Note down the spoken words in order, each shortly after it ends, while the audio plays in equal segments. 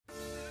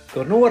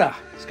Got an order,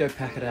 let's go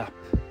pack it up.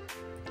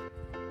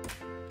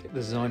 Get the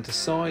design to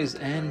size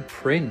and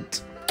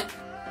print.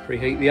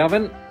 Preheat the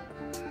oven.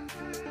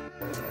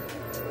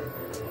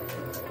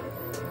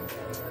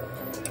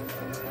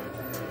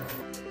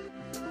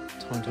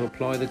 Time to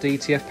apply the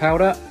DTF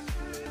powder.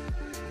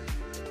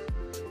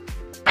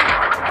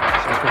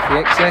 Shake off the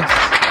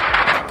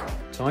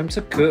excess. Time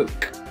to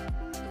cook.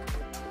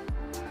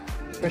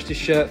 Press the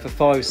shirt for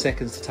 5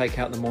 seconds to take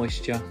out the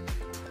moisture.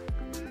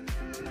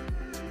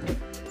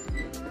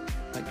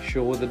 Make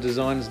sure the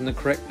design is in the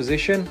correct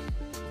position.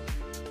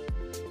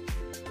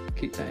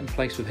 Keep that in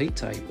place with heat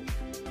tape.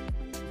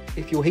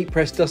 If your heat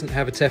press doesn't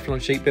have a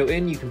Teflon sheet built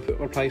in, you can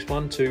replace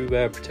one to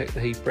protect the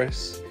heat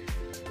press.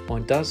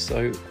 Mine does,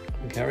 so I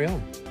can carry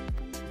on.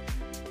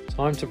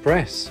 Time to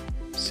press.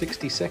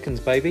 60 seconds,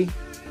 baby.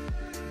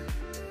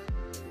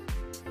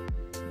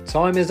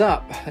 Time is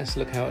up. Let's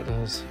look how it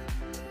does.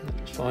 That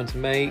looks fine to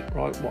me.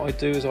 Right, what I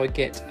do is I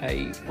get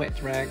a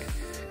wet rag.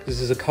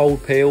 This is a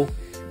cold peel.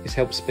 This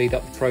helps speed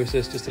up the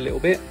process just a little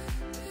bit.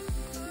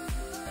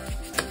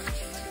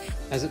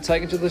 Has it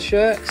taken to the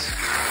shirts?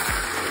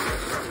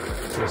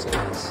 Of course it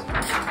has.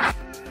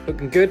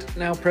 Looking good.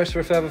 Now press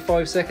for a further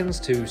 5 seconds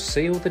to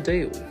seal the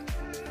deal.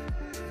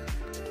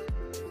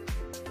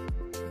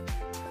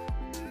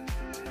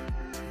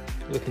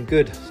 Looking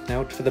good.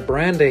 Now for the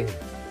branding.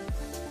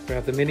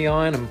 Grab the mini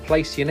iron and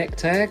place your neck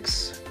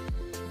tags.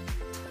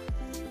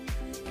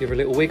 Give her a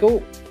little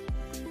wiggle.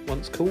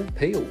 Once cool,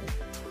 peel.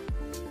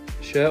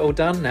 Shirt all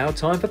done, now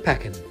time for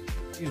packing.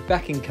 Use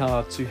backing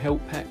card to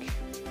help pack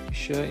your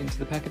shirt into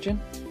the packaging.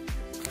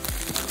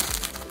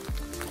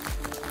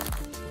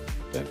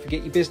 Don't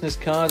forget your business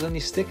cards and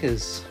your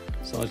stickers.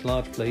 Size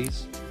large,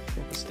 please.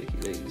 Proper sticky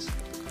these.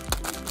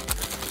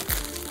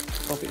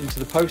 Pop it into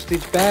the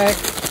postage bag.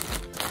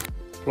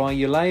 Apply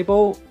your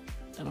label,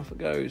 and off it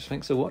goes.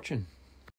 Thanks for watching.